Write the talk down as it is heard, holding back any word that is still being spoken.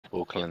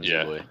All cleansy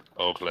Yeah, boy.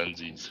 all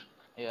cleansies.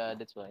 Yeah,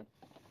 that's why.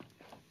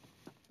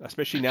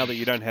 Especially now that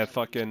you don't have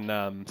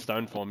fucking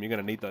stone form, you're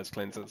gonna need those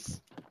cleansers.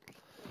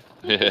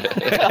 Yeah.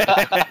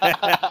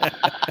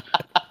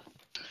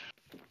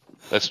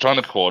 Let's try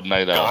to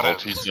coordinate our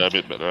ultis a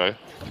bit better, eh?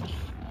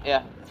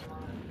 Yeah.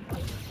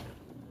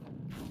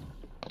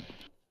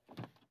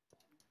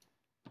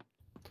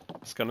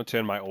 Just gonna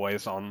turn my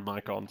always on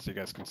mic on so you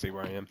guys can see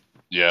where I am.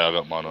 Yeah, I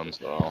got mine on. As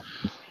well.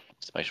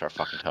 Just make sure I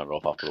fucking turn it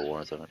off after the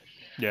war or something.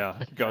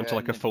 Yeah, go into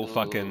like a full to-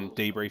 fucking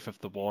debrief of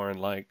the war and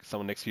like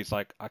someone next to you's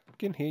like, I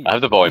can hear you. I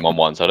have the volume on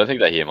one, so I don't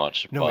think they hear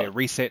much. No, but... it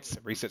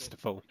resets to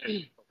full.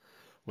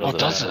 Oh,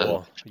 does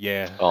it?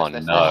 Yeah. Oh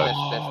That's- no.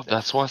 Oh,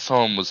 that's why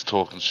someone was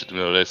talking shit to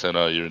me the other day saying,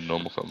 oh, you're in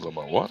normal comms. I'm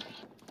like, what?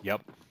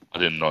 Yep. I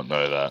did not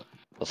know that.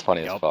 That's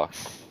funny as Yup. fuck.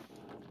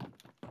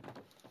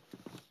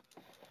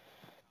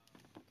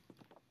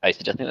 Hey,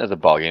 so do you think there's a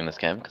bug in this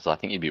game? Because I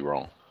think you'd be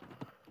wrong.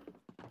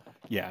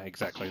 Yeah,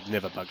 exactly.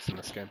 Never bugs in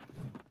this game.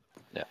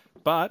 Yeah.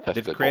 But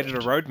Perfectly they've created a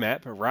polished.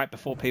 roadmap right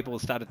before people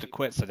started to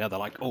quit, so now they're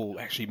like, oh,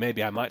 actually,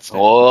 maybe I might stay.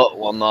 Oh,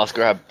 one last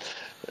grab.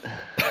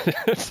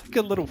 It's like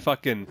a little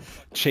fucking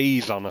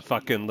cheese on a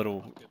fucking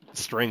little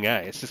string, eh?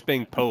 It's just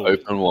being pulled.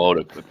 Open world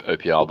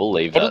OPR. I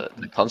believe that.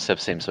 The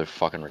concept seems so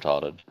fucking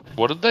retarded.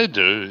 What did they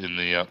do in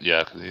the,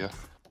 yeah.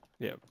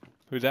 Yeah.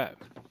 Who's that?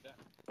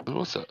 Who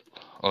was that?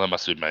 Oh, that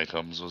must be main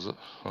comms, was it?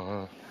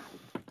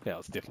 Yeah,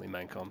 it's definitely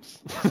main comms.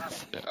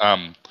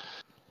 Yeah,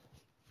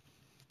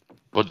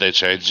 what did they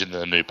change in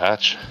the new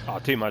patch? Oh,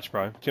 too much,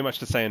 bro. Too much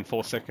to say in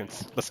 4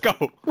 seconds. Let's go.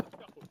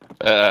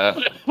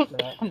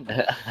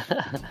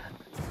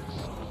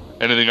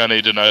 Anything I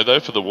need to know though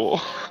for the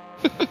war?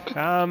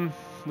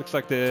 Looks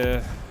like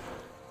the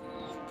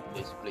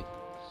Basically,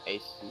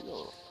 AC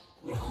or...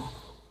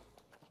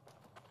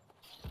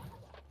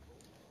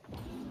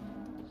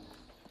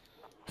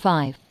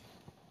 5,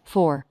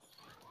 4,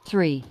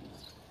 3,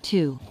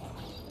 2,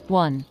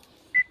 1.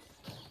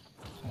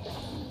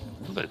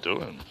 What are they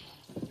doing?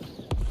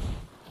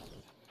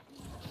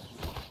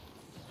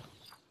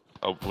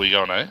 Oh, we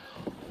going, eh?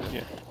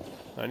 yeah.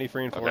 Only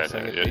free and Okay,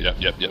 force.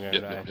 yep.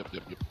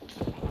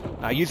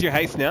 Use your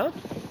haste now.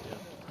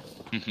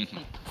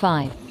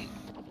 5,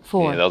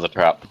 4, Yeah, that was a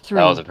trap. 3.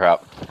 That was a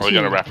trap. Are we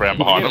gonna wrap around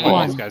behind them? Yeah, Or?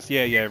 One. guys.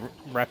 Yeah.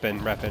 Wrap in.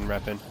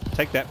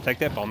 Take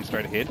that bomb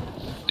straight ahead.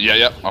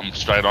 Yeah, I'm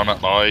straight on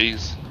it,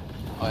 boys.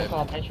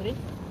 Potentially?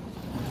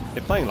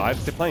 They're playing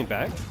live. They're playing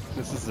back.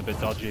 This is a bit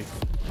dodgy.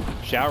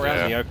 Shower out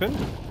in the open.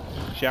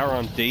 Shower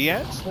on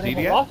D-at.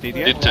 D-at.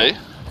 Did T?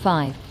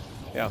 5,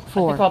 Yeah.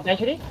 4,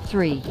 Potentially?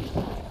 3,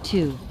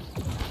 2,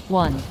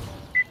 1.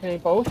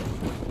 Both?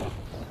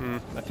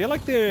 I feel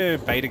like they're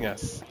baiting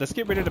us. Let's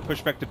get ready to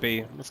push back to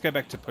B. Let's go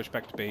back to push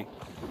back to B.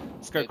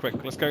 Let's go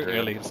quick. Let's go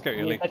early. Let's go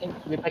early.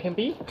 We back in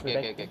B?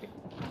 Okay.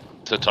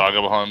 Is a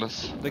tiger behind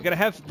us? They're gonna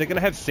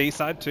have C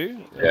side too.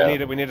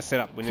 Yeah. We need to set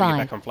up. We need to get 5,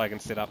 back on flag and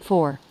set up.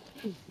 4,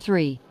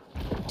 3,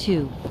 2, Yeah,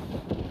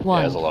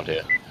 there's a 1. lot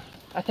here.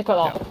 I think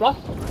we're plus.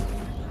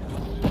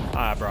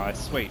 Ah, bro,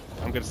 sweet.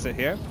 I'm gonna sit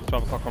here.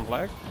 12 o'clock on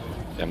flag.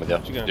 Yeah, with you.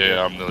 What you gonna do?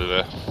 Yeah, I'm nearly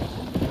there.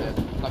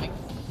 Coming.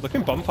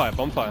 Looking bonfire.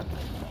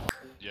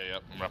 Yeah,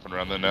 I'm wrapping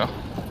around there now.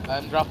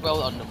 Drop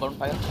well on the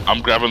bonfire.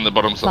 I'm grabbing the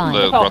bottom side,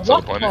 the Fine. right side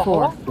of the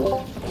point.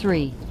 4,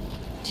 3,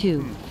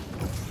 2,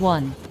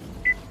 1.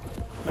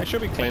 Make sure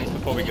we cleanse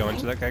before we go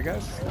into that, okay,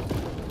 guys?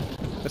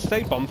 Let's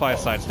stay bonfire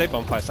side.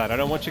 I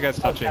don't want you guys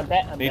touching. I'm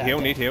dead, I'm Need dead.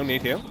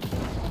 heal.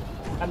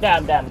 I'm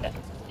dead.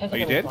 Are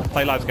you dead?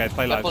 Play lives, guys.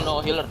 Play lives. Careful,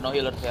 no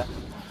healer, yeah.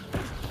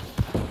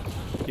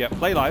 Yeah,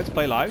 play lives.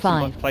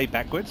 5, Play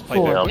backwards.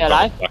 4, Yeah,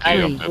 live.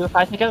 Lucky, Do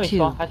 5 seconds Two.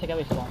 respawn, 5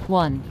 seconds respawn.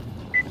 1.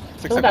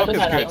 6 o'clock is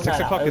don't good. die, 6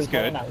 o'clock is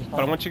don't good. die. But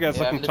I want you guys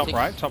Yeah, looking I'm top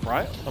listening.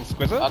 right on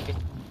Squizzer. Okay,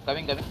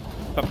 coming.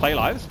 But play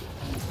lives.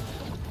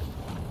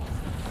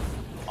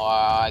 Oh,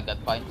 I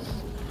got points.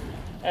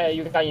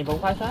 You got in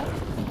bonfire side?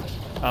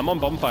 I'm on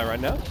bonfire right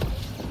now.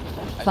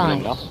 5,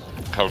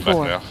 Coming back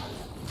 4, now.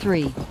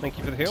 3, Thank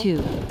you for the heal.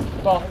 2,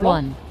 Well,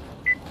 1.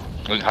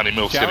 I think Honey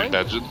Milk's Showering?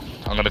 getting badgered.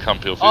 I'm gonna come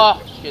peel for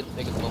Oh, shit,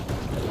 take it slow.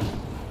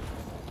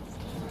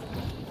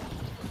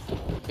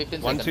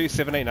 15 1, seconds. 2,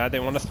 7, 8, 9. They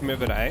want us to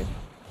move it to A. you.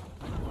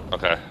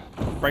 Okay.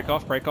 Break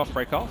off.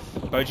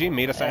 Boji,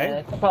 meet us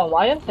A. take on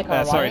Lion, take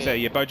on Sorry, Lion.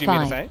 yeah, Boji, meet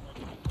us 5, A.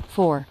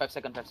 4, 5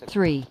 seconds.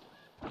 3,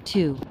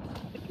 2,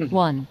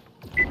 1.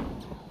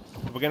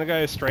 We're gonna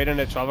go straight in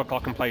at 12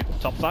 o'clock and play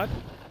top side.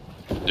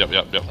 Yep.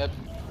 Yep.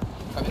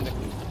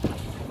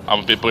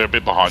 Coming back. We're a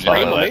bit behind you.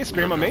 Sorry,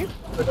 Scream on me.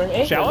 We're going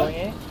A, Shower? we're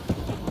going A.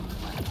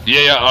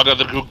 Yeah, I got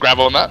the good grab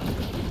on that.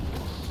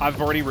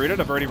 I've already rooted.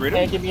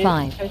 Give me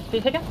 5,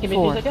 3 seconds, give me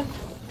 4, 3 seconds.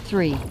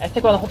 3, I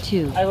take on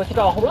 2, I will take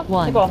on Hula,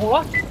 One. take on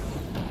Hula.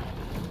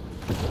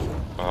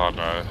 Oh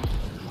no.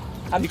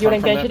 I'm Decline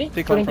healing from that, density,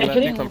 decline healing from that,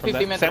 density. decline from 50 that.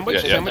 minutes. Sandwich,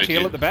 Yeah, sandwich thank heal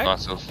you. at the back.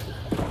 Nice.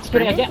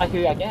 Healing again, I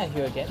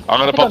heal again. I'm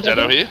gonna pop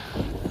Dedo here.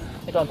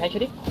 Take on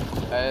density.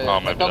 Oh,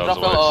 maybe Don't that was drop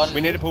a well waste. on.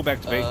 We need to pull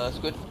back to B.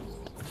 Squid.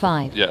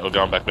 5, Yeah, we're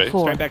going back B.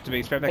 4, Straight back to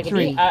B. Take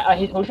Three. I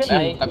hit potion, Two.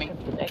 I Coming.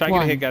 Try to get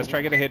One. ahead, guys.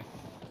 Try to get ahead.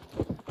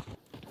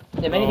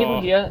 There are many people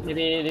Oh. here.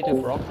 Maybe need to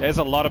block. There's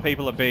a lot of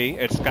people at B.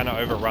 It's gonna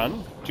overrun.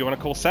 Do you want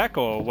to call sack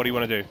or what do you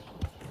want to do?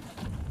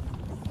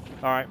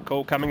 Alright,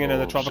 cool. Coming in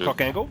the Oh, 12 shit.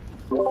 o'clock angle.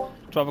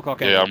 12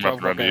 o'clock angle. Yeah, I'm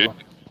 12 wrapping around o'clock you. angle.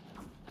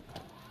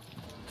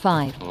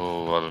 5,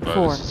 Oh, I don't know.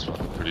 4, This is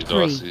fucking pretty 3.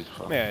 dicey.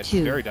 Fuck. Yeah, it's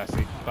 2, very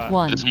dicey. But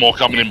 1. There's more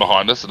coming in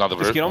behind us. Another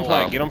just group. get on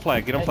flag, get on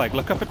flag, get on flag.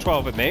 Look up at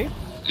 12 with me.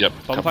 Yep.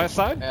 Bonfire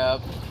side.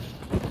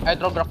 I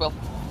drop well.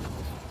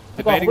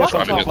 Take on Baiting us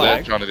block. onto Trying to the get there.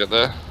 flag. Trying to get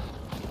there.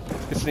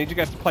 Just need you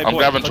guys to play I'm ball.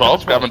 grabbing Look up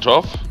at 12. Grabbing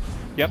 12.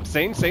 Yep,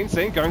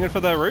 seen. Going in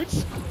for the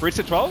roots. Roots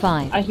at 12.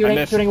 5, I'm shooting,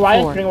 missed. shooting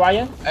wire, 4. shooting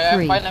wire. I'm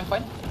 3. fine, I'm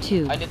fine.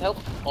 2, I need help.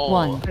 Oh,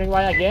 1. Shooting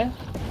wire again.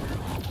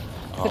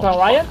 Oh, Take on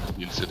wire.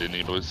 You can sit in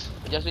here, boys.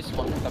 just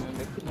respawn coming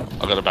back.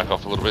 I gotta back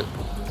off a little bit.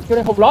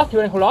 Shooting who block,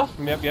 shooting who lost.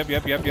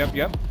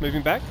 Yep.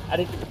 Moving back. I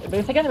did,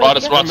 wait a second, Right,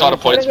 it's right side of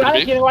points, Shooting wire,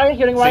 pretty big. shooting wire,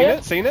 shooting Seen wire.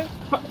 it? Seen it?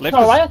 Take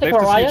on wire, take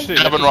on is wire. huge too.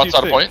 Grabbing Left right is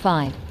side huge of too. point.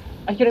 5,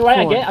 I'm shooting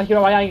wire 4, again, I'm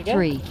shooting wire again.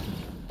 3,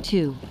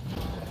 2,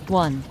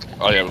 1.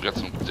 Oh yeah, we've got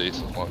some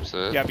decent wipes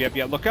there.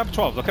 Yep. Look up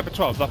 12. Look up at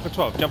 12. Look at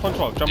 12. Jump on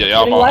 12. Jump Yeah,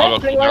 on I'm Shooting on. I wire,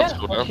 got shooting wire.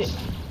 cooldowns. Oh,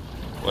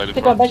 shit. Waiting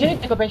Take for on it. bench shooting,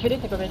 take on bench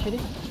shooting, take on bench shooting.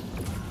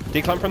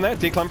 Declimb from there.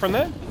 Declimb from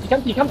there.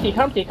 Come.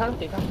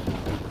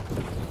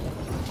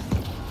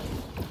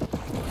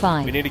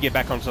 5, We need to get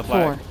back onto the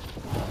 4, flag.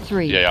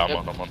 3, Yeah,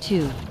 I'm on.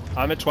 2,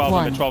 I'm at 12. I'm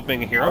 1. at 12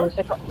 being a Oh, hero.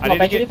 take on- I need to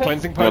bench get shooting.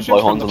 cleansing I'm gonna potions blow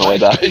from horns the on the way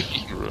flag.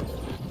 back.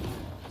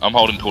 I'm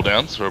holding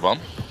cooldowns for a bomb.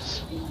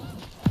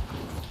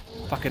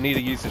 Fuck, I need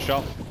to use the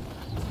shot.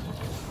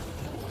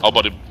 I'll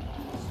body.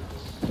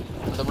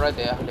 Some right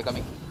there, they're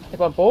coming. Take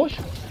on bush.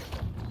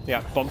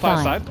 Yeah, bonfire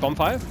 5. side.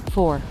 Bonfire.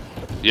 4,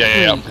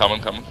 Yeah, I'm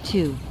coming.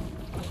 2,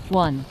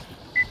 1.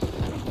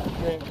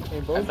 Shooting I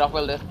bush. drop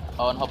well there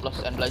on hopeless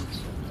and blinds.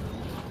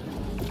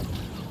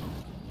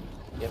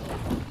 Yep.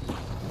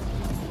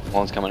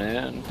 One's coming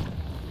in.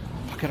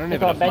 Fuck, I don't Take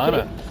have on enough bench mana.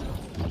 shooting.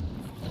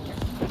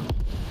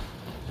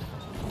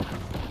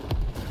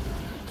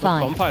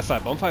 5, Bonfire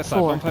side. 4,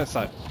 Bonfire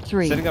side.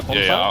 3, Setting up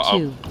bonfire. Yeah, I'll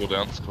 2,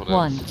 cooldowns.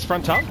 1. It's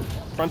front up.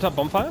 Front up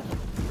bonfire.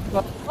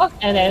 Oh,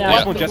 and then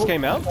Last one just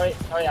came out. Sorry,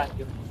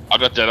 I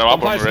got Dedo up. I'm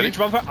Bonfire's ready. huge.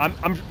 Bonfire.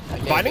 I'm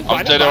fighting.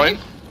 I'm Dedoing.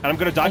 And I'm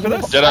gonna die for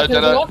this.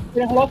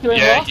 Dedo.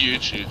 Yeah,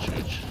 huge.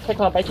 Take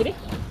on bench shooting.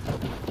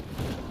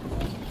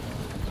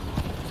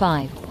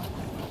 5,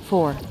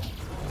 4,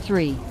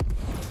 3,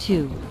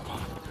 2,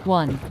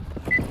 1.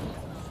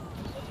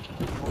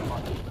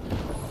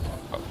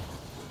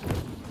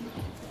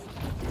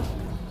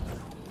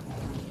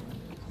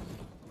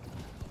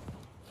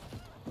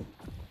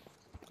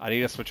 I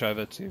need to switch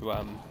over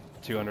to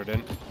 200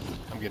 in.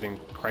 I'm getting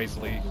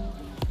crazily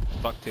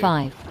fucked here.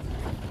 5,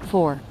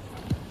 4,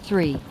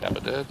 3, Yeah,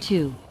 but dead.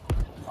 2,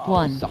 Oh,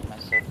 1. suck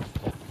myself.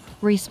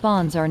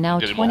 Respawns are now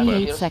Get him on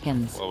 28 there.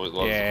 seconds. Well, we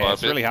lost Yeah, quite a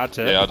it's bit. really hard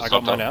to. Yeah, I just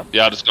got mine out.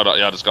 Yeah, I just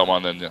got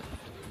mine then. Yeah.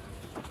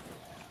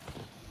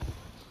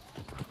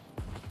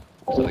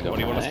 So they got What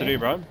do you want us to A. do,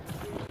 bro?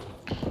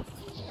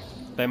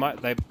 They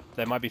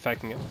might be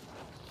faking it.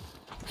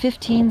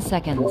 15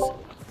 seconds.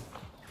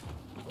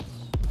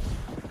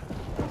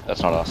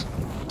 That's not us.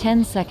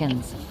 10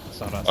 seconds. It's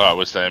not us. All right,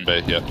 we're staying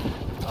B. Yeah.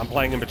 I'm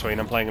playing in between.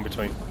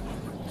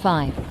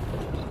 5,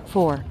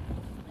 4,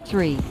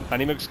 3,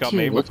 Honeymook's got 2,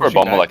 me. We're Look for a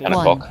pushing bomber like back. 10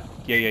 One. o'clock.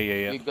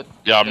 Yeah. We got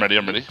Yeah, I'm ready.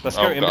 Let's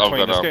go in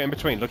between. Let's go in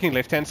between. Looking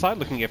left hand side.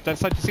 Looking left hand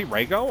side. You see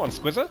Raygo on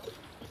Squizzer?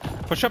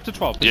 Push up to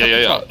 12. Push Yeah, up to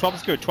yeah, 12. yeah. 12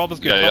 is good. 12 is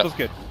good. Yeah, 12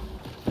 yeah. is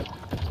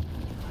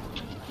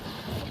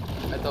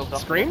good. I drop.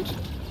 Screamed.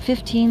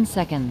 15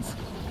 seconds.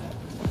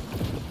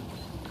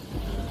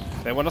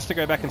 They want us to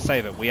go back and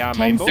save it. We are 10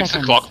 main ball. 6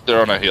 seconds. o'clock.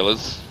 They're on our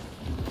healers.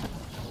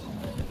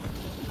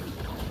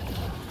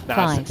 Nah,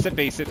 5, sit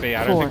B.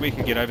 I don't 4, think we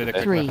can get over there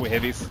quick 3, enough. We're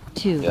heavies.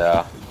 2,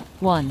 Yeah.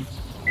 1.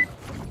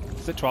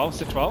 Sit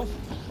 12.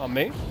 On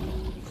me.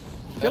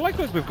 I feel like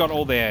we've got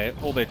all their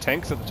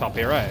tanks at the top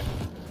here, eh?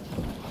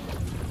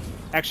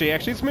 Actually,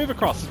 let's move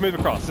across.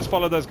 Just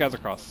follow those guys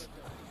across.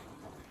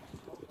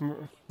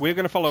 We're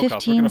gonna follow across.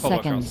 We're 15 gonna follow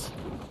seconds.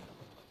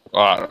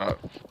 across. All right.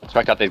 Let's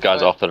back out these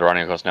guys off that are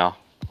running across now.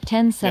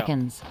 10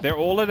 seconds. They're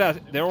all at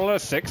a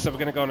 6, so we're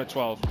gonna go on at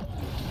 12.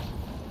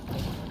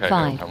 Okay, 5.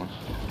 I'm coming.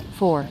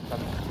 4,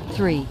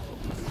 3,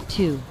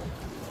 2,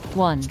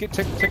 1. Let's get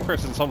tick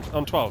persons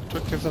on 12.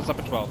 Tick persons up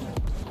at 12.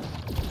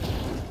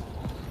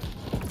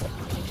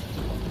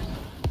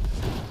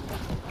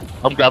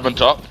 I'm grabbing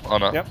top. Oh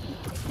no. Yep.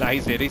 Nah,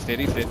 he's dead.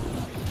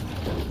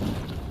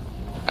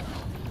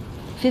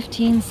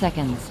 15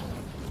 seconds.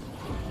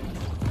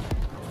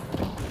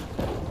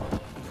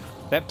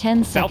 That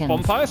 10 South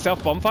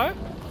seconds. bonfire.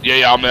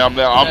 Yeah, I'm there. I'm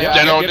Yeah,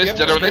 dead on Yep, this.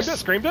 Dead on screamed this. it,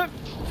 screamed it.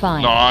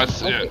 5,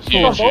 Nice. Yeah,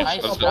 huge.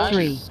 Nice, Let's go.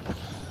 3,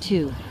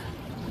 2,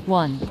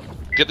 1.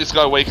 Get this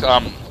guy weak.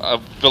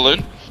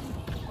 Balloon.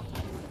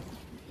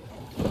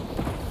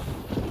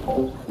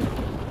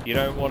 You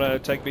don't want to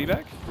take B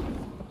back?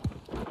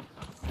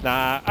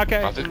 Nah,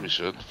 okay. I think we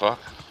should. Fuck.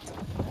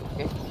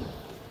 I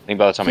think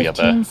by the time we get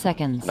there, 15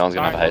 seconds. no one's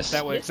gonna have a Alright, haste.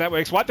 that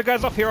works. Wipe the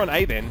guys off here on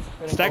A then.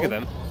 Stagger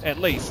them, at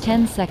least.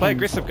 10 Play seconds.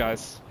 aggressive,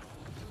 guys.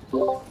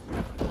 You're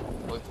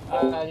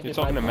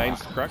talking to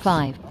mains, correct?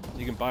 5,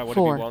 You can buy whatever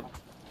 4, you want.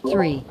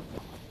 3,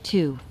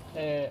 2,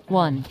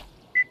 1.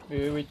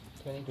 We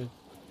turning to.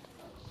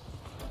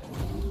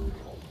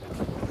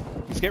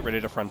 Let's get ready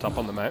to front up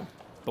on the map,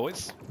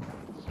 boys.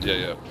 Yeah,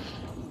 yeah.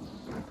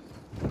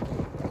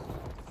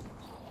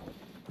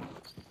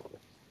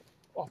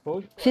 Oh,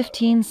 push.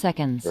 15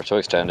 seconds. We're too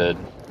extended.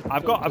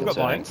 I've got Sorry.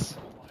 vines.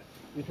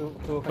 You two.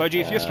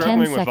 Boji, if you're 10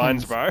 struggling with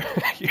vines, seconds.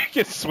 bro, you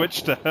can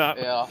switch to.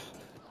 Yeah.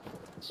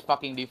 It's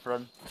fucking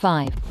different.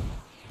 5,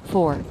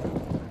 4,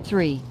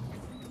 3,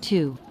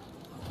 2,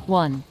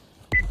 1.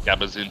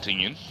 Gabba's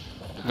inting in.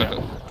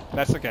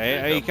 That's okay.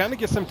 There you He go. kind of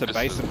gets them to This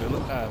base is-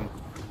 ability.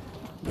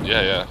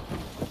 Yeah, yeah.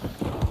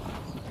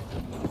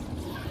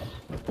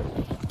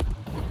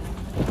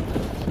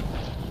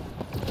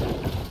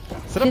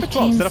 Set up at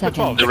 12. 15 Set up at 12.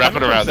 seconds. They're wrapping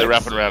coming from around. They're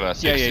 6. wrapping around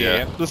us. Yeah,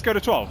 yeah. Let's go to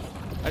 12.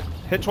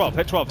 Hit 12.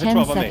 Hit 12. Hit 10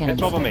 12 on me. Hit seconds.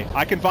 12 on me.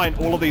 I can find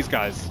all of these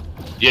guys.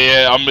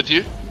 Yeah, I'm with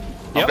you.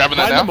 I'm Yep, grabbing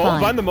that find them now. all.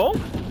 Fine. Find them all.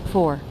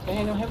 4,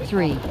 Hey, no heavy.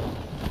 3,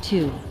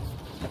 2.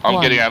 I'm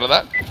One. getting out of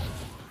that.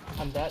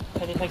 I'm dead.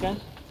 20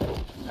 seconds.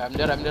 I'm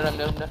there.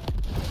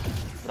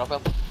 Drop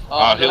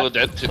off. Healer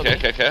dead.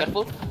 Okay.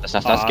 Careful. That's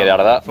nice to get out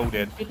of that. Full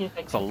dead. 15 It's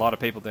seconds. a lot of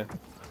people there.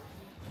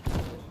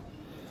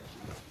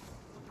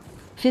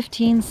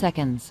 15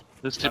 seconds.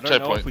 This I tip don't toe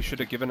know point. if we should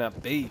have given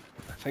up B.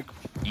 I think.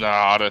 No,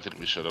 I don't think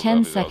we should have. 10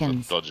 I think that was a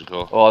seconds. dodgy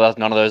call. Oh,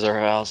 none of those are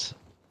ours.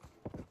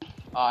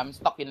 I'm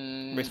stuck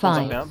in Respawn's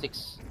up now.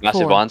 6.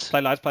 Massive 4. vines.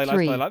 Play lives, play lives,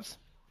 Three. play lives.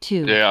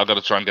 2, Yeah, I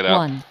gotta try and get out.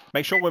 1.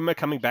 Make sure when we're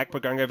coming back, we're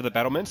going over the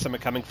battlements and we're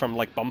coming from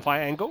like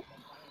bonfire angle.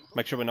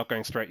 Make sure we're not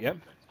going straight yet.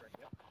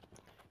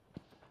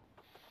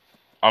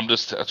 I'm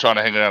just trying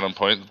to hang around on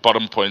point.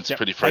 Bottom point's Yep.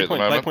 pretty free Play at the point,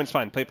 play moment. point's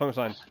fine. Play point's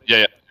fine.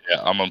 Yeah,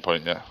 I'm on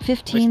point. Yeah.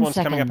 15 Respawn's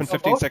coming up in seconds.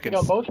 15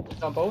 seconds.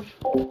 On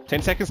both.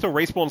 10 seconds till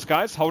respawns,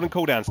 guys. Holding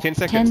cooldowns. 10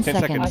 seconds. 10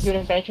 10 seconds. I'm seconds.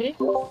 shooting battery.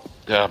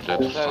 Yeah, I'm dead.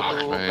 Go Fuck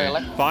to me.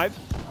 left. 5,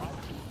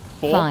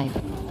 4,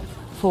 5,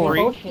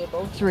 4,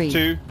 Three. 3,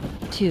 2,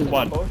 2,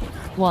 1.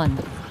 1.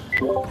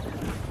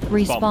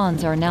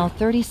 Respawns are now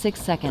 36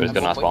 Who's seconds. got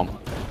a nice bomb?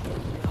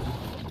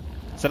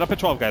 Set up at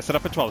 12, guys. Set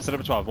up at 12. Set up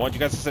at 12. I want you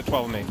guys to set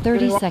 12 on me.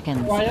 30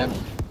 seconds. Ryan.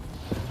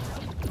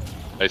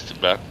 Ace it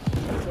back.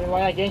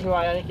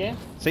 Ryan again.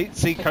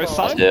 See coast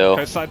side? Still.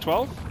 Coast side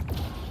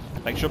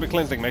 12. Make sure we're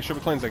cleansing. Make sure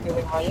we're cleansing.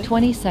 Shooting Ryan.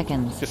 20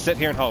 seconds. Just sit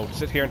here and hold.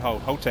 Sit here and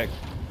hold. Hold tech.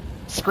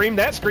 Scream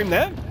that. Scream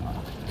that.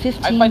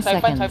 15 High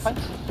seconds.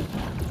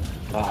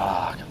 five.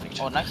 Ah, I can't think.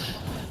 Oh, nice.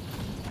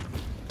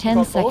 10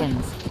 Got both.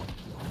 seconds.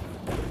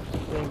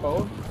 Shooting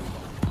both.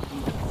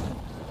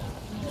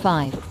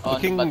 5,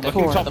 Looking bottom top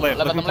left,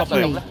 bottom looking top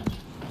bottom left.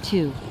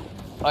 2,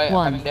 Oh, yeah,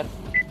 One. coming there.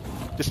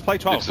 Just play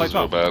 12. Six Play is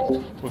real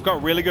 12. bad. We've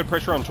got really good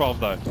pressure on 12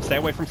 though. Stay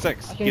away from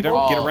 6. Get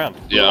Oh. around.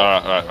 Yeah,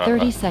 alright.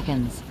 30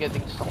 seconds.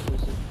 Getting stuck.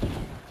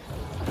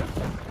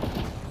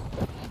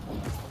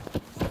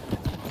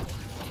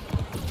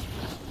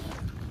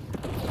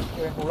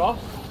 Shooting full off.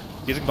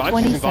 Using vines.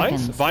 20 Using vines.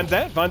 seconds. Vines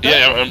that. Vines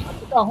that.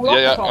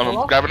 Yeah,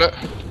 I'm grabbing it.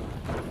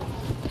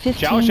 15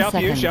 Shower for you.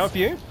 seconds. Shower for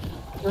you.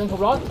 Shooting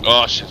full off.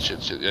 Oh shit.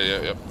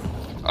 Yeah.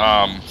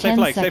 Safe 10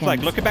 flag. Safe seconds.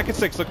 flag. Looking back at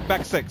 6. Looking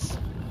back at 6.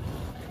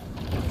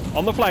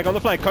 On the flag. On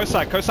the flag. Coast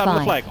side. Coast side on the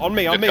Five. flag. On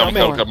me. On me. Come, On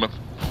me. come, come.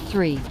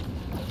 3,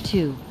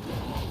 2,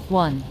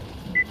 1.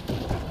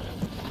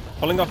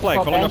 Pulling off flag.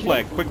 Top Pulling off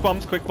entry. flag.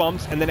 Quick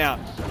bombs, and then out.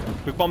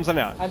 Quick bombs and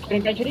out. I'm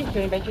shooting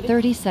battery.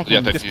 30 seconds.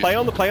 thank Just you. play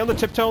on the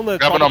tiptoe on the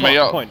Grab it top on me,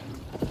 point.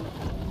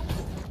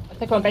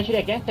 Take one battery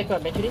again. Take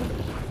one battery.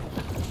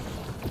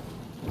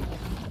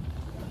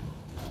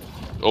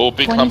 Oh,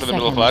 big 20 clump in the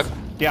middle of flag.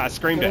 seconds. Yeah, I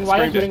screamed it. Shooting Ryan.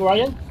 Screamed Shooting it.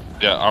 Ryan.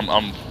 Yeah,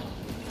 I'm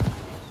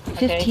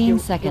 15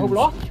 seconds. Hold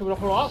off. Shoot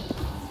hold off.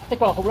 Take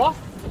one hold off.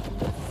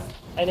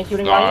 And then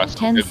shooting Nice.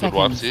 Ryan. 10 Good wipes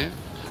seconds. here.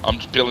 I'm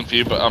just peeling for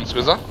you, but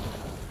Swizzer.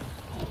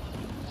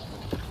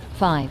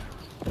 5,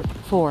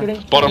 4,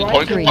 Shooting Bottom Ryan.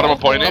 point, Three. bottom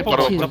point, Top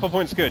bottom Two. point. Top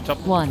point's good. Top.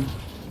 1.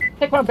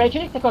 Take one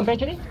battery. Take one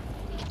battery.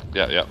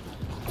 Yeah.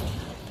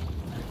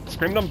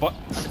 Screamed on.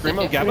 Scream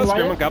on Gabba.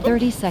 Scream on Gabba.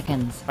 30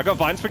 seconds. I got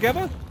vines for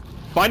Gabba.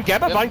 Vine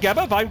Gabba. Yep. Vine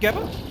Gabba. Vine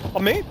Gabba.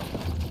 On me.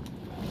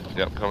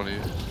 Yep, coming to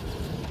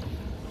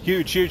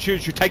you. Huge. You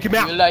take him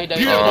out. You lie there.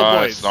 Beautiful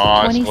Nice, boys.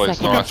 nice, 20 boys,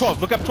 seconds. Look up nice.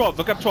 12. Look up 12.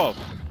 Look up 12.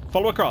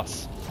 Follow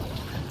across.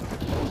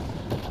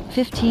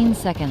 15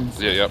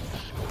 seconds. Yeah.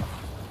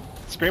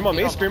 Scream on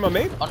me. Scream on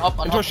me. On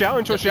up. Into a shower.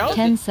 Into a shower.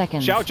 10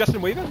 seconds. Shower.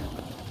 Justin Weaver.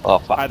 Oh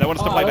fuck. Alright, they want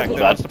us to Oh, play back. okay.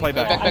 They want us to play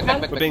Back, back. back,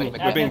 back, back, We're being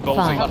back, we're being back.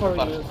 ballsy. Fine.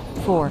 Cover you.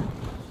 4,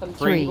 Some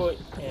Three. good,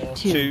 yeah.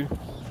 2,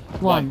 1.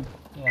 One.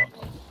 Yeah.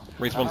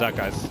 Respawns out,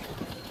 guys.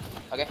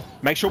 Okay.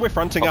 Make sure we're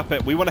fronting up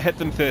it. We want to hit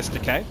them first,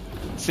 okay?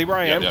 See where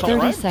I am, Yeah. top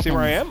 30 right? See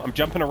where I seconds. am? I'm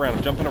jumping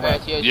around.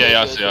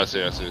 Yeah, I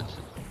see.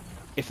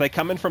 If they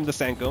come in from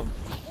this angle,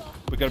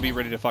 we gotta be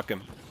ready to fuck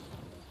them.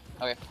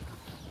 Okay.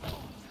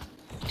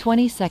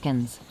 20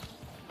 seconds.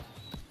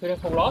 Shooting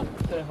full off.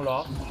 Shooting full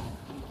off.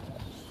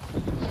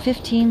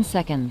 15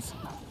 seconds.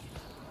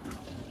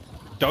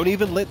 Don't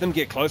even let them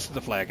get close to the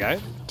flag, eh?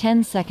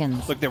 10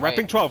 seconds. Look, they're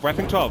wrapping Right. 12,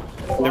 wrapping 12.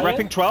 They're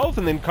wrapping 12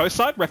 and then coast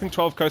side, wrapping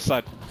 12 coast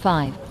side.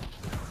 5,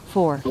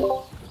 4,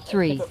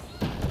 3,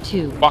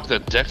 2. Fuck, the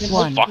deck's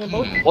One.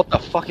 fucking... What the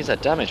fuck is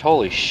that damage?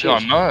 Holy shit. Yeah, I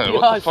know. Yeah,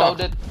 What I the fuck?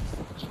 sounded.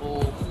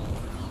 So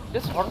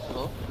Just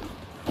horrible.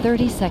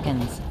 30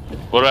 seconds.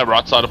 What about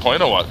right side of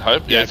point or what?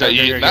 Hope? Yeah, is that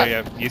you eating that?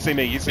 yeah. You see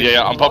me, you see me.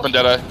 Yeah, I'm popping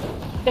Dedo.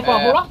 Take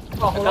one, hold up.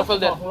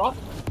 Hold up.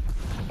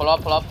 Pull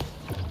up, pull up.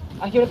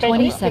 I hear the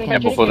 20 bench. seconds.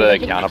 Careful for the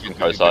counter from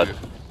coast side.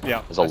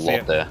 Yeah, There's a I see lot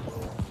it. there.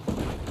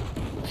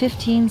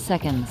 15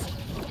 seconds.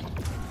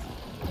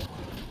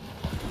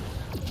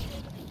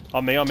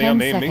 On me, 10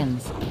 me.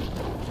 seconds.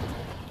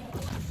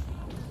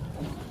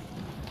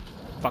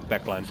 Fuck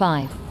back line.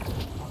 5,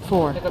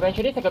 4, Take a bench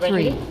ready, take a bench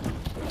 3, ready.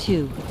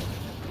 2,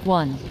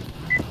 1.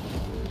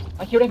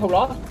 I hear the hold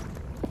up.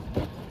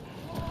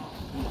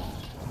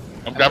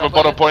 I'm grabbing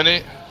bottom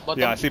pointy.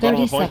 Yeah, I see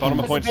bottom of 30 point. Bottom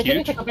of point's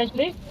huge. Take a bench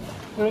ready.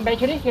 Hearing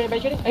bench ready, hearing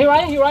bench ready. Here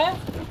Ryan.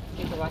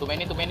 Too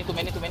many.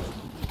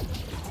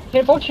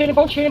 Hearing boat.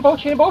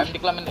 I'm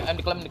declaiming.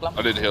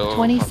 I did heal.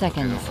 20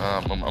 seconds.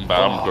 I'm bad.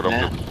 I'm good.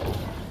 I'm good.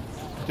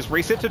 Just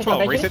reset to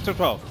 12. Reset to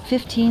 12.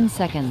 15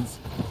 seconds.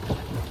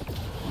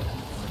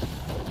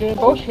 Hearing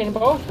boat.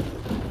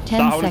 10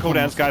 Start holding cooldowns,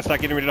 seconds. guys.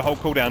 Start getting ready to hold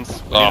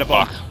cooldowns. We Oh need a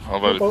bomb. fuck.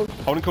 I'm about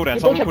to... Holding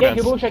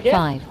cooldowns.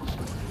 5,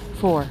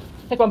 4,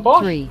 Take one boat.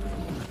 3,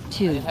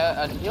 2,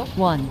 Heal.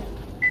 1.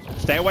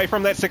 Stay away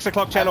from that 6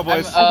 o'clock channel,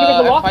 boys.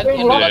 I'm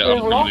fighting in Yeah, the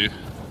I'm good.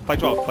 Play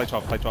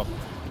 12.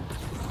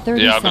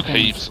 30 Yeah, I've got seconds.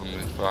 heaps on me.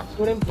 Fuck.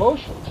 Hearing boat.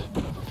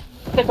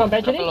 Take one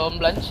bench ready. Triple home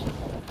lunge.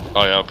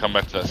 Oh yeah, I'll come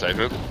back to that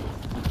sacred.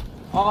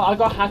 Oh, I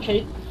got hack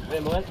shade. Wait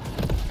a moment.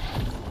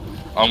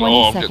 I'm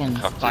 20 getting seconds.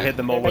 cucked I here. hit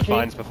them all with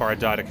vines before I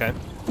died, okay?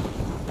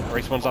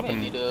 Respawn's up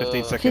in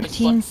 15 seconds.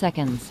 15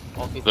 seconds.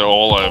 They're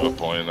all over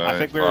point. I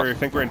think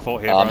we're in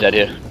fort here, I'm right? dead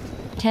here.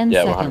 10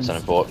 Yeah, we're seconds. 100%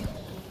 in port.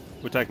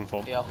 We're taking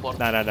fort. Yeah, 4.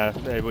 No.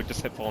 We'll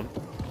just hit fort.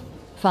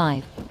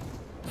 5,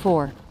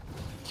 4,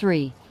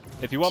 3,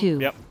 If you want, 2,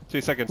 yep.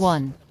 2 seconds.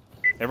 1.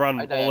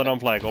 Everyone, I die, all in I on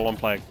plague, all on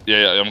plague.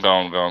 Yeah, I'm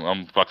going.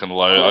 I'm fucking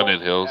low. I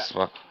need heals.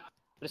 Fuck.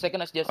 3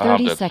 seconds just. I'm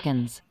 30 dead.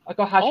 seconds. I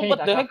got hack Oh, shade.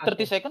 what the heck?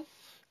 30 seconds?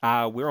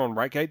 We're on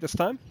right gate this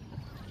time.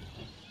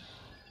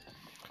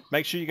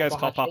 Make sure you guys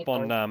top up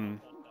on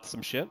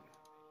some shit.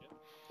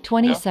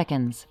 20 Yeah.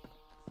 seconds.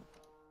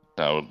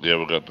 No, yeah,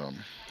 we're good.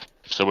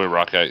 So we're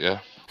rock out, yeah.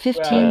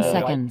 15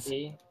 seconds.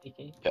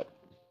 Yep.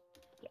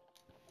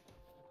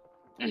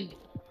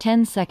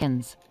 10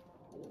 seconds.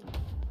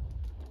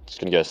 Just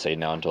gonna go seed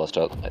now until I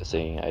start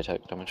seeing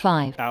ATAC damage.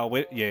 5,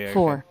 Yeah.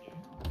 4,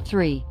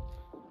 3,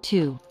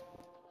 2,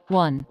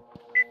 1.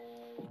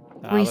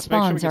 Let's make sure we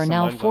Respawns get are some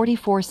now lines on.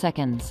 44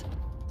 seconds.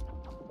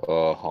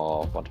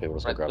 Oh, a bunch of people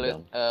just got Right,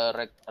 grabbed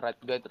down. right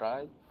gate,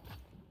 right.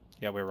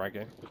 Yeah, we're right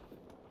gate.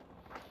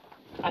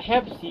 I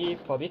have C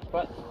for this,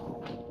 but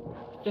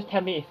just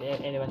tell me if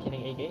anyone's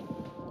hitting A gate.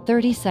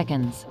 30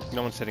 seconds.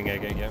 No one's hitting A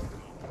gate yet.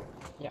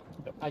 Yeah,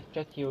 I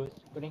just use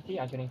shooting C.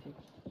 I'm shooting C.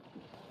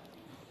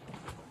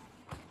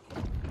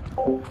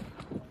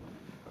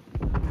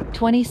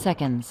 20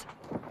 seconds.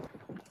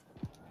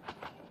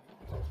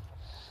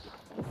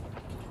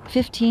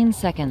 15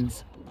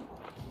 seconds.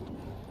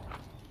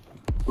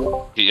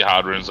 Get your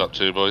hard runes up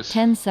too, boys.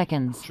 10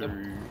 seconds.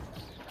 True.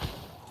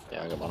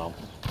 Yeah, I got one on.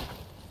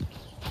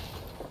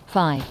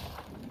 5,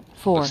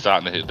 4, It's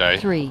starting to hit day.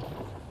 3,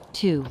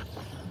 2, They're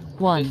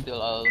 1.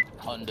 still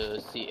on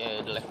the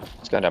CA, the left.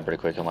 It's going down pretty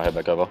quick. I might head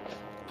back over.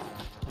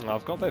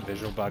 I've got that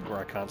visual bug where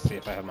I can't see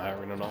if I have my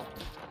heroin or not.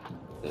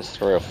 There's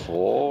 3 or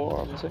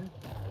 4, I'm assuming.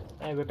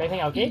 And we're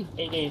backing out gate.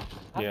 A gate.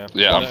 Yeah.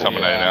 Yeah, I'm coming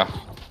A now.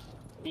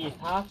 B is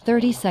half.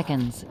 30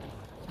 seconds.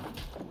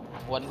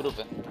 One group,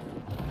 eh?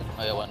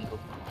 Oh yeah, one group.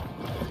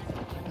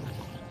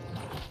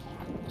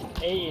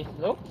 A is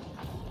low.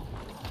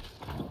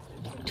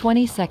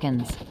 20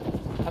 seconds.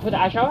 I put the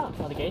eye shower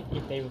on the gate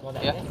if they want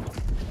that. Yeah.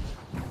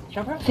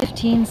 Shower.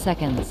 15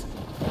 seconds.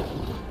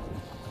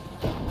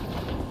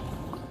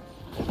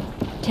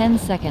 10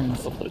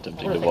 seconds. That's what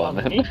tempting What to is it buy, on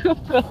the man.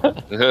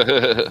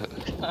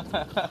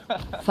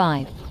 gate?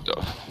 5,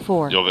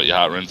 4, You'll get your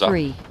heart runes up.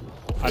 3,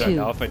 I don't 2,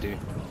 know if I do.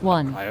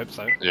 1. I hope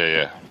so.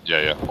 Yeah.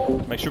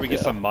 Make sure we get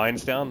some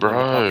mines down. Bro. In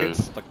the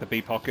pockets, like the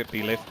B pocket,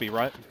 B left, B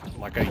right.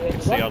 Like you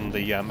can see on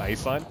the A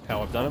side,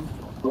 how I've done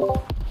them.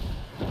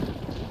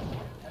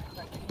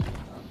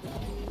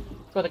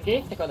 Got the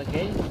gate. They got the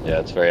gate. Yeah,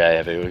 it's very A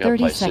heavy. We're gonna 30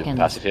 play super seconds.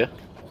 passive here.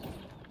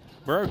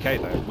 We're okay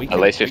though. We At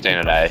least 15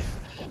 at A.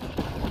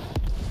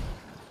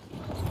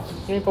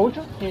 Hitting boat.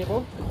 Hitting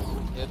boat.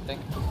 Yeah, thank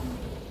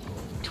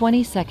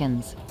 20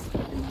 seconds.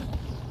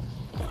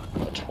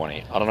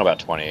 20. I don't know about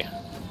 20.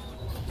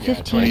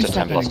 15 it's just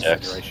 10 plus seconds.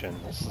 dex. Consideration.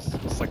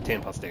 It's like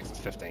 10 plus dex, it's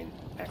 15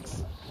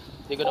 x.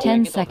 They're gonna 10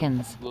 make it up.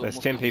 seconds. We'll There's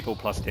move 10 it. people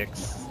plus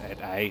dex at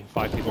A,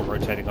 5 people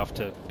rotating off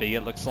to B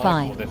it looks like,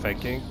 5, or they're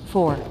faking.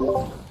 4,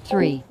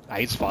 3,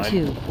 A's fine.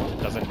 2,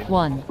 Doesn't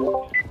 1.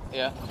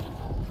 Yeah.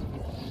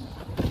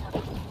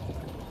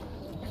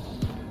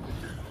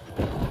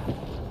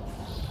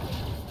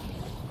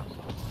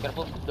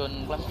 Careful,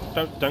 don't climb.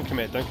 don't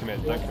commit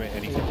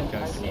anything,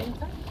 guys.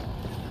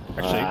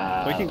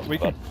 Actually, we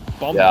can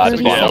bomb Yeah, I them.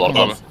 just 30 bomb a lot of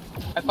seconds. them.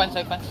 I find,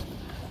 I find. Yeah,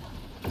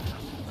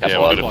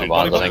 Careful, we're I gonna just be bomb blind.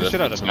 bombs, I Bloody think.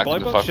 shit out of them. Smack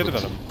Bloody the fuck shit out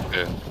fuckers. of them.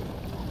 Yeah.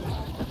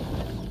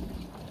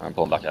 I'm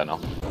pulling back out now.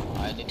 I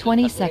need to-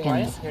 20 Hearing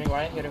Ryan. seconds. Hearing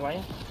Ryan. Hearing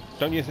Ryan.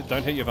 Don't use it.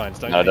 Don't hit your vines.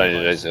 Don't. No, hit don't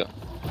your use vines. it.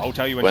 I'll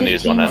tell you when When to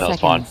these use one, it. then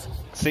that's fine.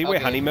 See where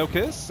Okay. honey milk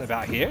is?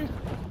 About here.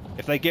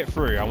 If they get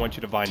through, I want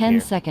you to vine 10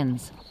 here.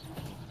 seconds.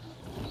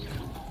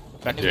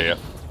 Back to Yeah.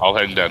 I'll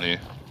hang down here.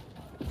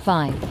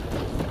 5,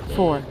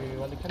 4, Do you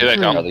want to come Here they in?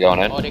 come. Are they going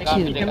in? Oh, they Take come,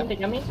 Two. they them, come. take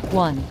them in.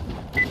 1.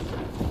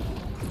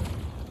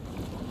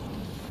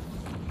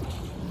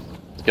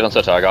 Let's get on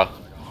to Tiger.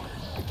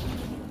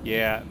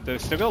 Yeah,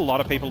 there's still got a lot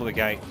of people at the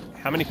gate.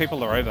 How many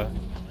people are over?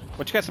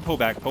 Want you guys to pull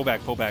back, pull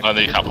back, pull back.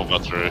 Only a couple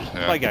got through.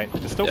 Play Yeah. gate.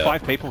 There's still Yeah.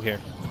 5 people here.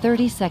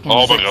 30 seconds.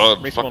 Oh my Six. god,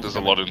 Respawn fuck, there's a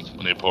coming. lot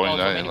in near point,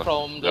 Oh, eh? coming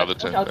from The other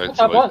two. I'll It's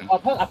pause, like- I'll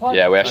pause.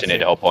 Yeah, we That's actually it.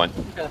 need a whole point.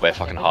 We're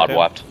fucking hard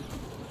wiped.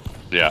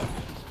 Yeah.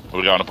 Are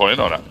we going to point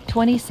or not?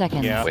 20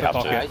 seconds. Yeah, We up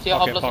have to to. I pocket. see a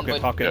Pocket, hopeless pocket,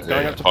 on pocket. point.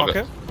 Going Yeah, up to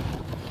pocket.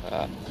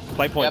 pocket.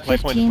 Play point, Yeah, play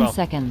point as 15 well.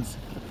 seconds.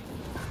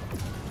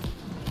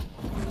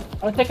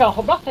 I'll take a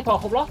whole block, take a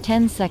whole block.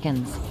 10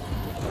 seconds.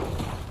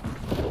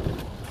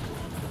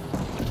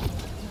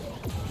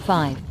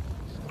 5,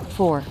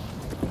 4,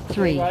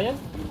 3, Ryan.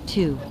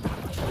 2, I'll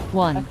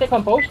 1. take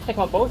on both, take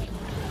on both.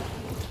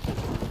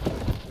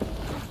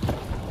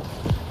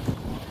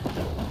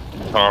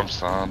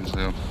 Timestamps,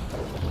 yeah.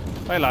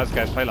 Play lives,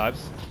 guys, play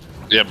lives.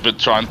 Yeah, but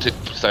try and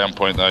stay on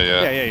point though,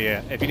 yeah.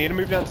 Yeah. If you need to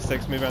move down to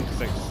 6, move down to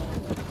 6.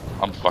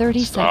 I'm fucking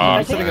 30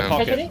 starved, seconds. Sitting in a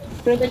man.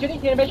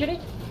 pocket.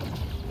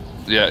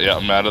 Yeah,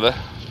 I'm out of there.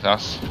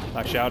 Nice.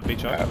 I showered,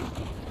 beach up.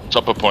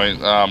 Top of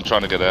point, I'm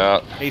trying to get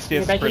out. East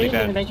is pretty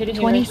bad.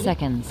 20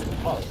 seconds.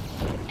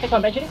 Take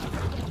on bench.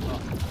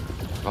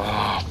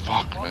 Oh,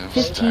 fuck, man.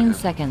 15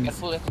 seconds.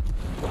 Careful, eh.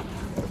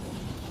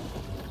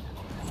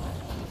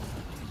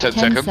 10 10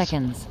 seconds.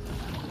 seconds.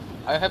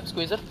 I have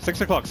squeezer.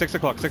 6 o'clock, 6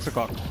 o'clock, 6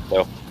 o'clock.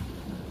 So,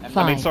 I'm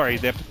I mean, 5, sorry,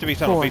 they're to be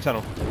tunnel, 4. B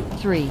tunnel.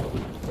 3,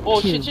 Oh,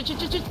 Two.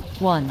 shit.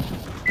 1.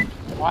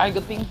 Why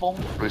the ping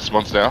pong?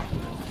 Response now.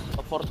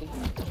 A 40. Take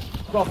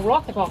a whole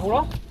block, take a whole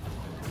block.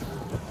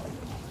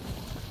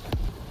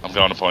 I'm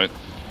going to point.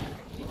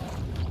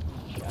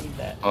 I'm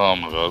dead. Oh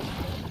my god.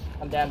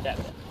 I'm dead.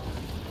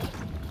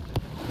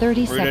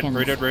 30 Rooted, seconds.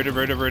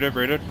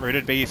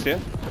 rooted, B east here.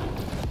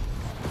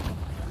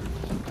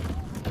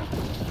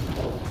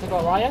 Take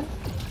on Ryan.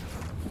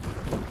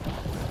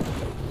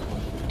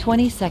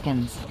 20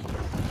 seconds.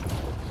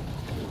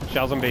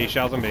 Shells on B,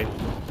 shells on B.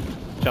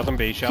 Shells on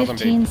B, shells on B.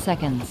 15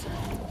 seconds.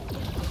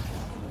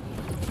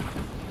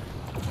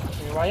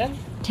 Ryan.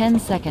 10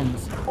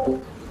 seconds.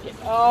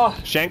 Oh,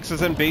 Shanks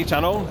is in B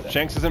tunnel.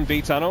 Shanks is in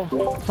B tunnel.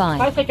 5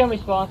 5, second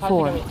respawn, 5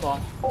 Four. second respawn.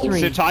 So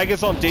 3,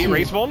 Tiger's on D Two.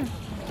 respawn.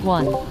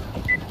 1.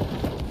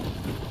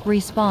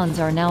 Respawns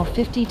are now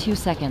 52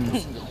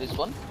 seconds. This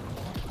one.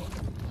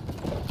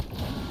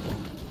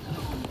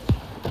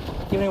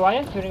 Killing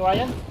Ryan.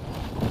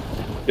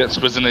 Get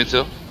squizzing it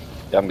too.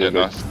 yeah, I'm Yeah, good.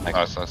 nice.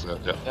 Thanks. Nice,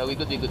 yeah. Yeah, we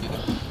good.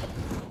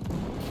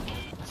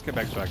 Let's get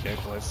back to our game,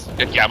 please.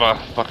 Get Gabba.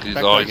 Fuck, he's,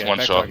 Back to oh, our he's game, one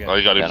back to shot. our game. Oh,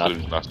 you got him Yeah,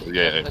 too. Nice.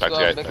 Yeah, Let's back go,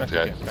 to back gate. to Back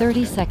to gate.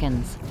 30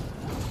 seconds.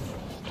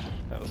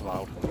 That was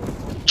wild.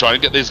 Try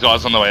and get these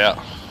guys on the way out.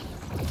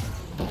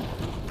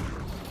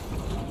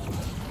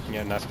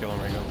 Yeah, nice kill on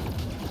Ringo.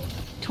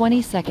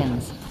 20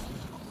 seconds.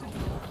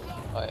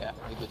 Oh yeah,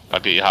 we good. I'll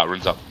get your heart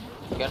runes up.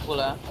 Careful,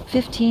 ah.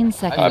 15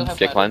 seconds.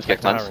 Get cleanse,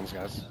 get Back to cleanse.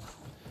 Irons,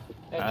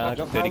 guys. I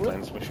got 30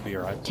 cleanse, which should be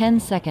alright. 10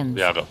 seconds.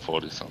 Yeah, I got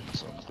 40 something.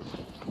 So.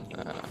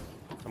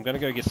 I'm gonna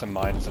go get some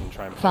mines and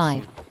try and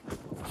place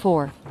 5,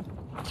 4,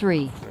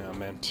 3, some- Oh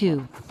man.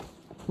 2,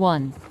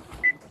 1.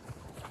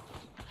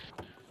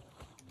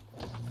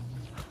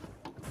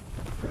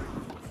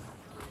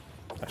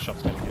 That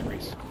shot's gonna get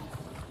Reese.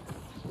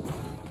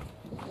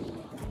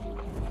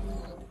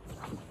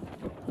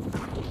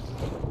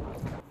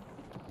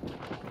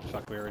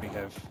 Fuck, we already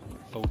have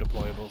full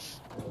deployables.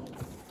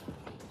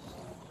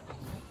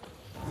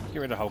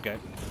 Get rid of whole game.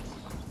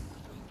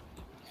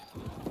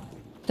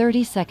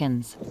 30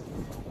 seconds.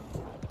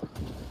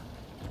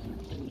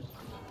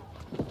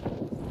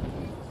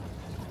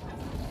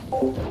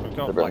 We've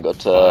got Everyone like got,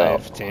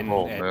 5, 10,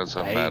 Oh, and there's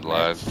a 8 mad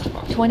left.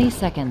 live. 20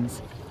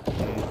 seconds.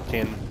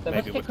 10, The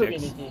maybe Mystic with could be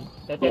Dex. easy.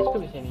 The Dex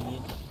could be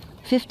easy.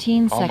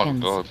 15 Oh my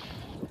seconds. god.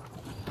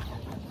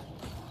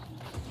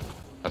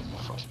 That's my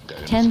fucking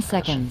game. 10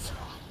 seconds.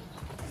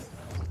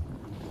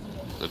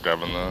 They're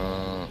grabbing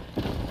the...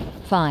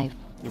 5,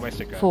 You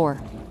wasted go.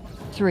 4,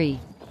 3,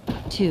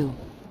 2,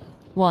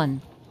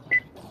 1.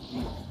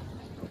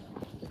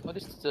 What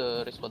is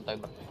the respawn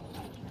timer?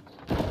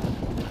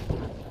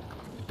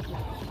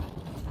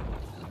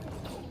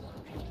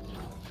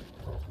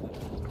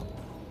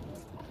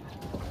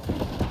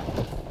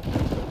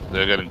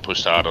 They're getting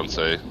pushed hard on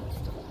C.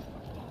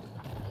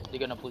 They're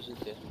gonna push it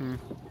there.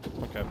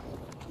 Okay.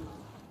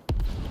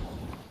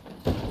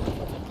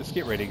 Just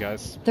get ready,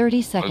 guys. 30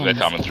 They're seconds.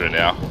 coming through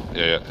now.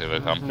 Yeah, here they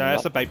come. No,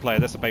 that's a bait player.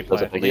 That's a bait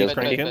That's a player. big Leave deal.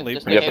 Crank in. Just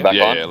Leave make You have the back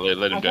Yeah, line? yeah,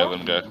 let him go, let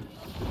him go.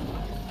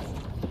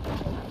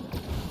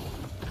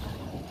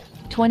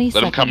 20 Let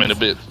seconds. him come in a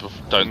bit.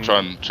 Don't try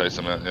and chase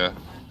him out, yeah.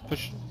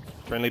 Push.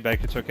 Friendly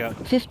Baker took out.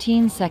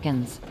 15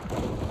 seconds.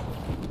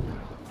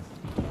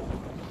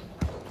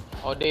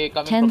 Oh, they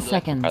coming 10 from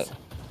seconds.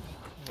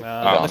 Hold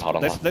on, hold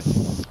on.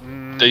 Let's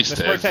These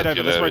let's stairs, rotate if over.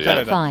 you're Let's there, rotate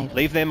yeah. over. 5,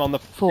 Leave them on the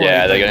 4,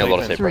 Yeah, they're getting a leave lot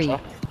of them. safe 3,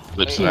 pressure.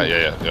 Literally,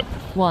 yeah.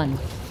 1.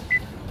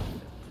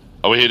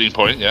 Are we hitting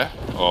point, yeah?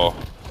 Or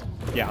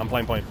Yeah, I'm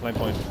playing point. Playing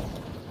point.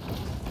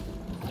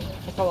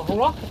 Take out a whole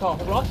lot. Take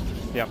out a whole lot.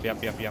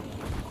 Yep.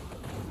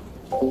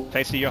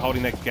 Tasty, you're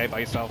holding that gate by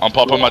yourself. I'm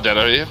popping my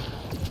Dedo here.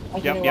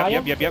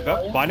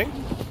 Yep. Binding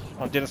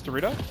on Dennis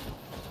Derudo.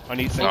 I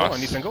need single. Nice. I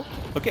need single.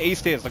 Look at E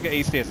stairs.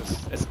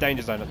 It's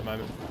danger zone at the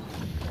moment.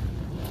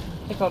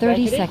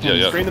 30 seconds.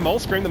 Yeah. Scream the mole.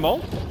 Scream the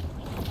mole.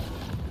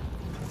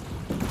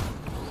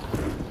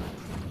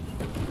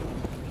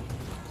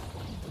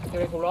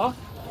 Take a whole lot.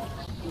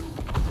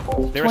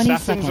 Their 20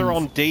 assassins are seconds.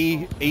 on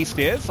D E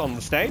stairs on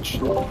the stage.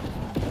 Doing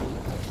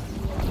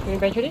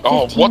bench ready.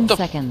 Oh, 15 what the?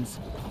 seconds.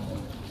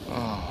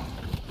 Oh.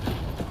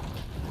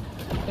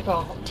 Take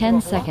out.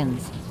 10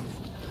 seconds.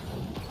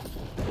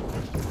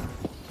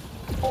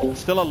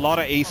 Still a lot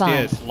of E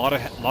 5, stairs. Lot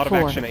of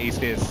 4, action at E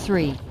stairs.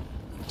 3,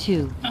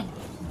 2,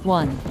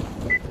 1.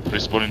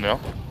 Respawning now.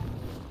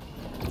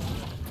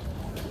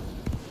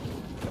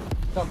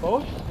 Got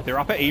both. They're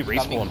up at E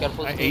respawn.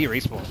 careful, At Steve. E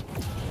respawn.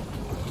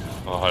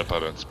 Oh, I hope I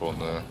don't spawn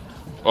there.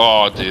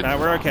 Oh, I did. No,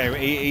 we're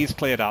okay. E's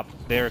cleared up.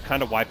 They're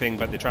kind of wiping,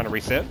 but they're trying to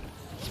reset.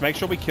 Just make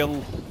sure we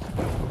kill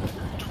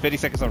 30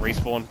 seconds on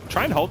respawn.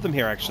 Try and hold them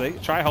here, actually.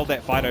 Try and hold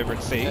that fight over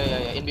at C. Yeah.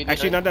 In between.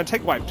 Actually, no,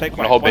 take wipe. Take I'm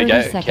wipe. gonna hold Wipe. big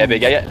 30 gate. Care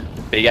big gate.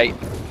 Big gate.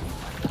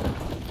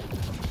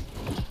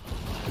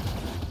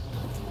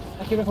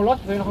 Give me a whole lot.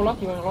 Give me a whole lot.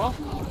 Give me a whole lot.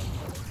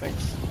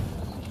 Thanks.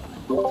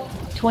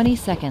 20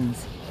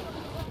 seconds.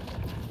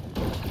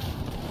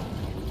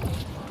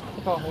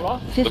 Take out a whole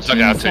lot. 15 Looks like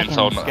our seconds. team's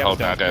holding Yep, our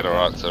down. gate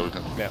alright, so we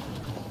can. Yeah.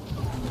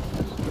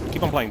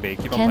 Keep on playing B.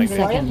 Keep on 10 playing Give me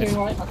B. Ryan. Give seconds. me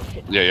Ryan. Oh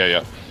shit.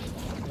 Yeah.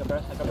 Take a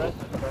breath. Take a breath.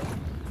 Take a breath.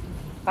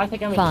 5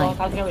 seconds. 5.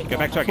 5 seconds. Go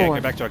back to our gate. 4,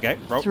 Go back to our gate.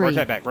 3,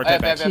 Rotate back.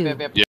 Rotate back.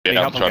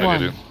 Yeah, I'm trying to get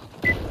 1. in.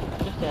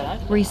 Just there, right?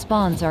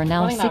 Respawns are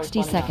now Running now, 60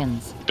 running now.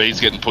 seconds. B's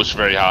getting pushed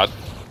very hard.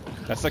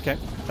 That's okay.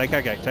 Take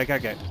our gate. Take our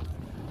gate.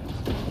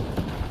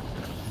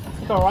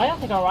 Take out Ryan.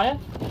 Take out Ryan.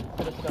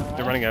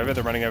 They're running over.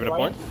 They're running over to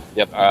point.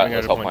 Yep. All right. Running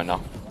Let's over hold to point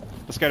now.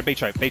 Let's go to B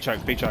choke. B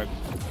choke. B choke.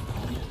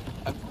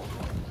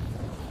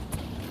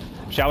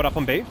 Showered up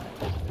on B.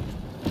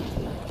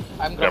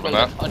 I'm Grabbing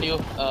grabbing that. on you.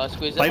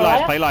 Squeeze Play it.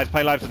 live. Play live.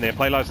 Play lives in there.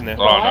 Play lives in there.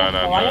 Oh,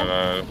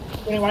 no.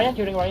 During Ryan.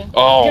 During Ryan.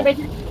 Oh.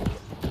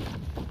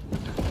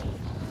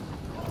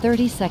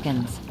 30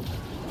 seconds.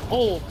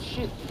 Oh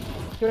shit.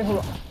 During whole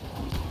lot.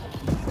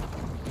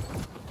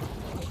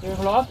 During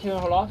whole lot. During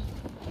whole lot.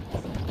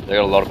 They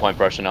got a lot of point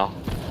pressure now.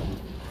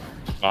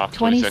 20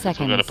 20 seconds.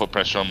 We're going to seconds. put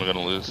pressure on, we're going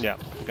to lose. Yeah.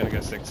 Gonna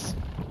go 6.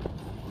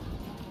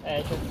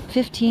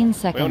 15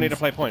 seconds. We all need to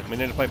play point. We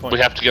need to play point. We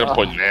have to get a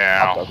point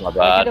now. That's my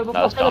bad.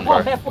 That's done,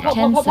 bro.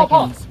 10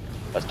 seconds.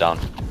 That's done.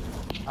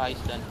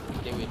 It's done.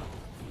 They win.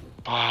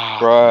 Ah,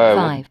 Bro.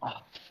 5,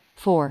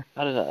 4,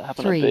 How did that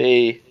happen 3, to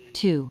B?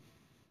 2,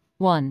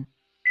 1.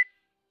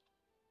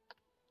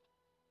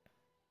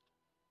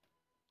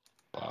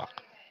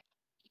 fuck.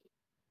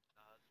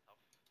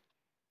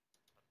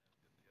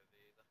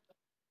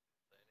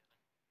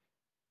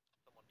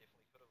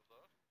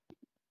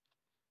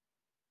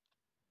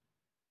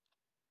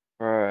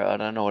 Bro, I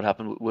don't know what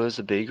happened. Where's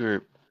the B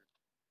group?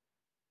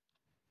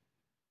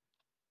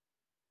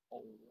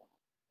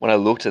 When I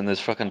looked and there's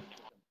fucking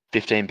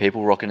 15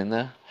 people rocking in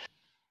there.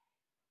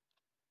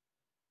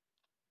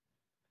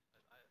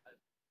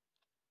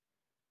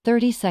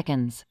 Thirty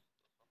seconds.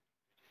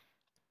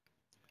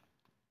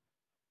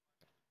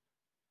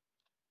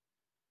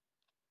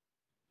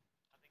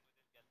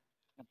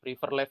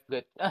 Prefer left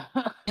gate.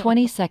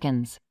 20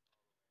 seconds.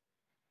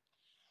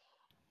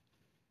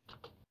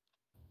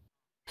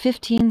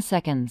 15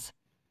 seconds.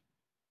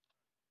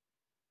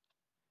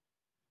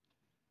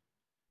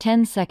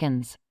 10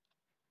 seconds.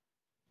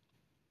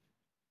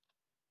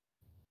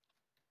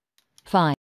 5.